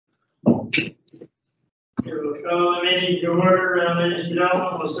Here we'll call the meeting to order, ladies and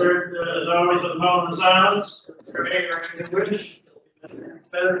gentlemen. We'll start, as always, with a moment of silence. Which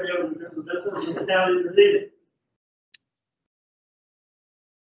better be able to do the business of the county proceeding.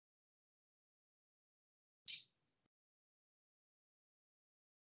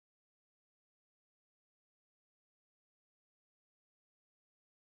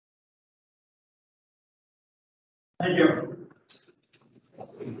 Thank you.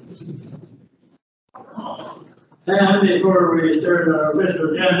 And before we start our official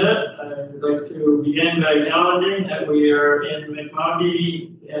agenda, I would like to begin by acknowledging that we are in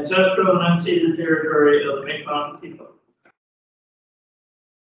MOPC, ancestral and unceded territory of the Mi'kmaq people.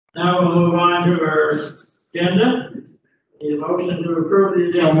 Now we'll move on to our agenda. Need a motion to approve the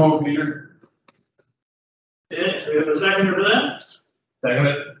agenda. So Peter. Okay, we have a seconder for that?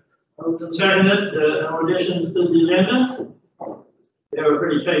 Second. Motion seconded, no additions to the agenda. We have a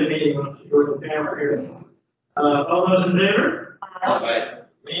pretty tight meeting once you go to the camera here. All those in favor? Aye.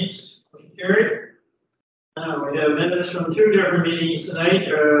 Means carried. Now we have minutes from two different meetings tonight,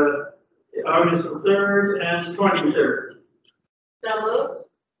 August the 3rd and 23rd. So moved.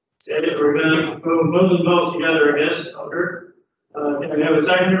 Okay, we're going to move them both together, I guess. Over. Can we have a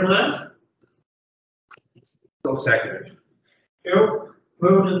seconder for that? No second. Joe?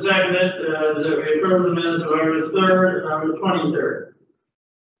 Moved and seconded that we approve the minutes of August 3rd and August 23rd.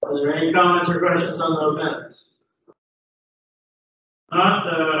 Are there any comments or questions on those minutes? Not,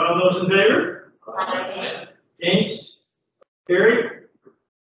 all those in favor? Aye. Against? Carried.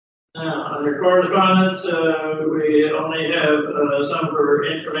 Now, under correspondence, we only have some for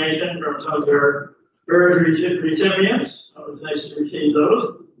information from some of our bird recipients. It was nice to receive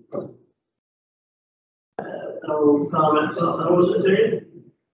those. No comments on those, I think.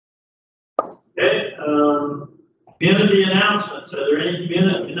 Okay, community announcements. Are there any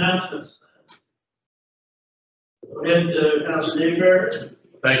community announcements? Go ahead, Councilor David.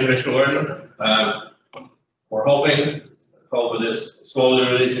 Thank you, Mr. Warden. We're hoping COVID is slowly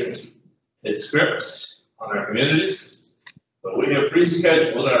releasing its grips on our communities. But we have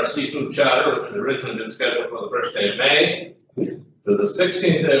rescheduled our seafood charter, which had originally been scheduled for the 1st day of May, to the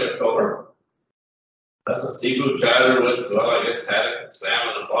 16th day of October. That's a seafood charter with, well, I guess haddock and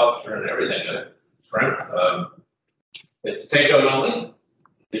salmon and lobster and everything in it. Shrimp. It's takeout only.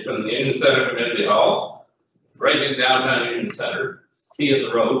 It's in the Union Center Community Hall. It's right in downtown Union Center. It's T in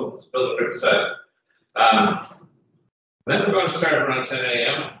the road. It's built a 57. Then we're going to start around 10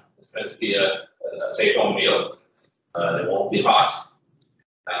 a.m. It's meant to be a take-home meal. It won't be hot.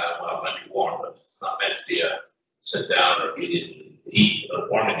 Well, it might be warm, but it's not meant to be a sit down or eat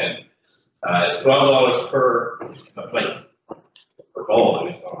warm again. It's $12 per plate, per bowl,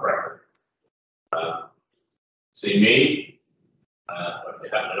 I guess, on record. See me, if you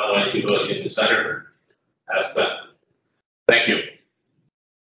happen to know any people in the center, ask them. Thank you.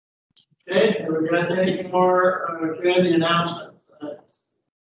 Okay, have we got any more community announcements?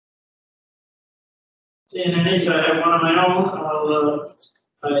 Seeing any, I have one of my own.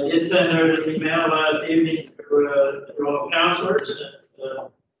 I did send out an email last evening to all the counselors.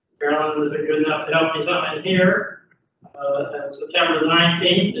 Carolyn has been good enough to help me something here. And September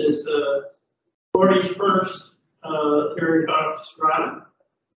 19th is the 41st Terry Cox run,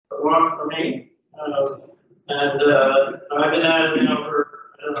 a walk for me. And I've been at it, for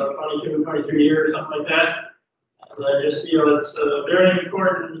 22, 23 years, something like that. And I just feel it's very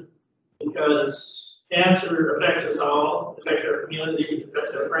important because cancer affects us all, affects our community,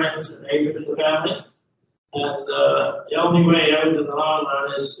 affects our friends and neighbors and families. And the only way out in the long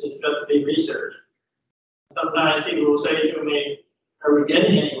run is got to be research. Sometimes people will say to me, are we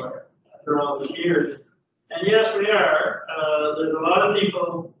getting anywhere after all these years? And yes, we are. There's a lot of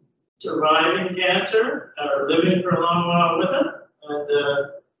people surviving cancer, or living for a long while with it. And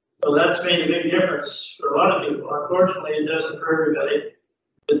so that's made a big difference for a lot of people. Unfortunately, it doesn't for everybody,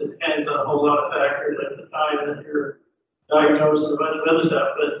 because it depends on a whole lot of factors at the time that you're diagnosed with a bunch of other stuff.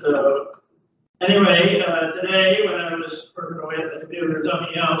 But anyway, today when I was working away at the computer or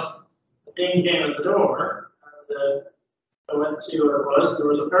something else, the dean came at the door, and I went to see what it was. There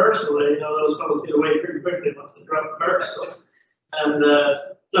was a parcel. Those folks get away pretty quickly once they drop the parcel. And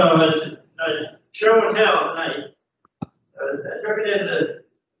so I show and tell tonight. I took it into,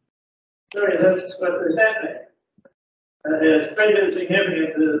 sorry, that's what they're happening. It's quite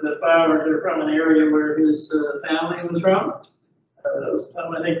insignificant the flowers are from an area where his family was from.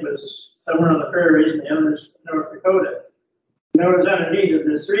 Some I think was somewhere on the prairies, and the others North Dakota. Notice underneath that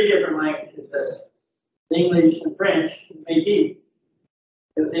there's 3 different languages: English and French and Métis.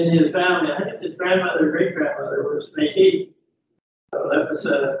 Because in his family, I think his grandmother, great grandmother was Métis. So that was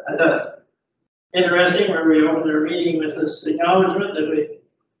I thought interesting, where we opened our meeting with this acknowledgement that we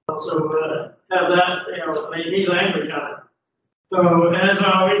also have that, maybe language on it. So as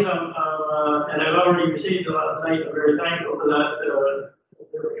always, and I've already received a lot tonight, I'm very thankful for that,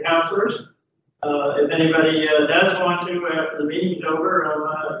 counselors. If anybody does want to, after the meeting's over,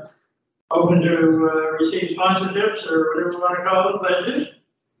 I'm open to receive sponsorships or whatever you want to call it, pledges,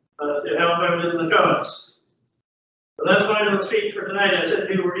 to help out in the cause. So that's my little speech for tonight. I said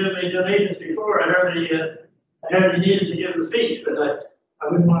people were giving me donations before. I hardly needed to give the speech, but I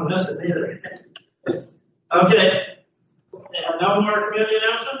wouldn't want to miss it either. Okay. And no more committee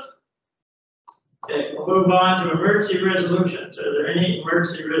announcements? Okay, we'll move on to emergency resolutions. Are there any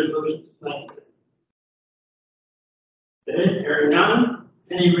emergency resolutions tonight? Okay, hearing none.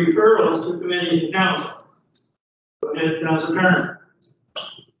 Any referrals to committees and council? Go ahead, Councilor Turner.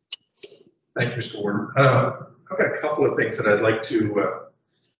 Thank you, Mr. Warden. I've got a couple of things that I'd like to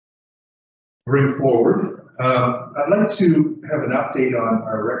bring forward. I'd like to have an update on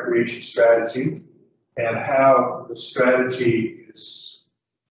our recreation strategy and how the strategy is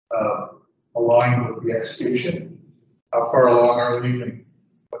aligned with the execution. How far along are we and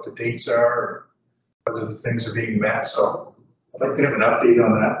what the dates are, whether the things are being met. So I'd like to have an update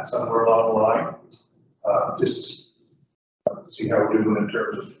on that somewhere along the line, just to see how we're doing in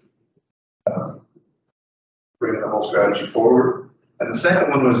terms of bringing the whole strategy forward. And the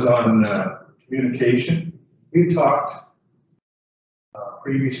second one was on communication. We talked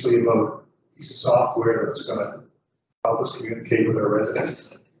previously about a piece of software that's going to help us communicate with our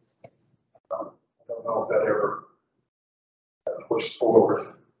residents. I don't know if that ever pushed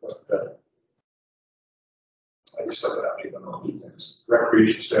forward, but I just like to update on those two things: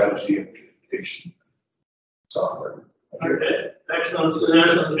 recreation strategy and communication software. Okay, excellent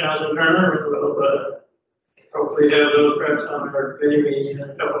suggestion, Councilor Turner. We'll hopefully have those perhaps on our committee meeting in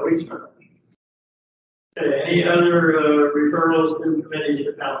a couple of weeks. Okay, any other referrals to committees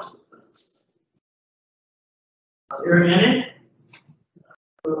or council? Not hearing any?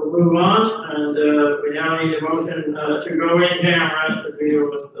 We'll move on, and we now need a motion to go in camera to deal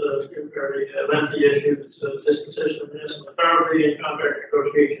with the very lengthy issues of disposition of municipal property and contract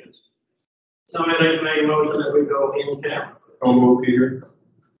negotiations. Somebody like to make a motion that we go in camera. Move, Peter.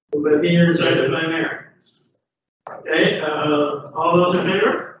 Moved by Peter, seconded by Mary. Okay, all those in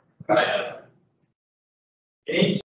favor? Aye.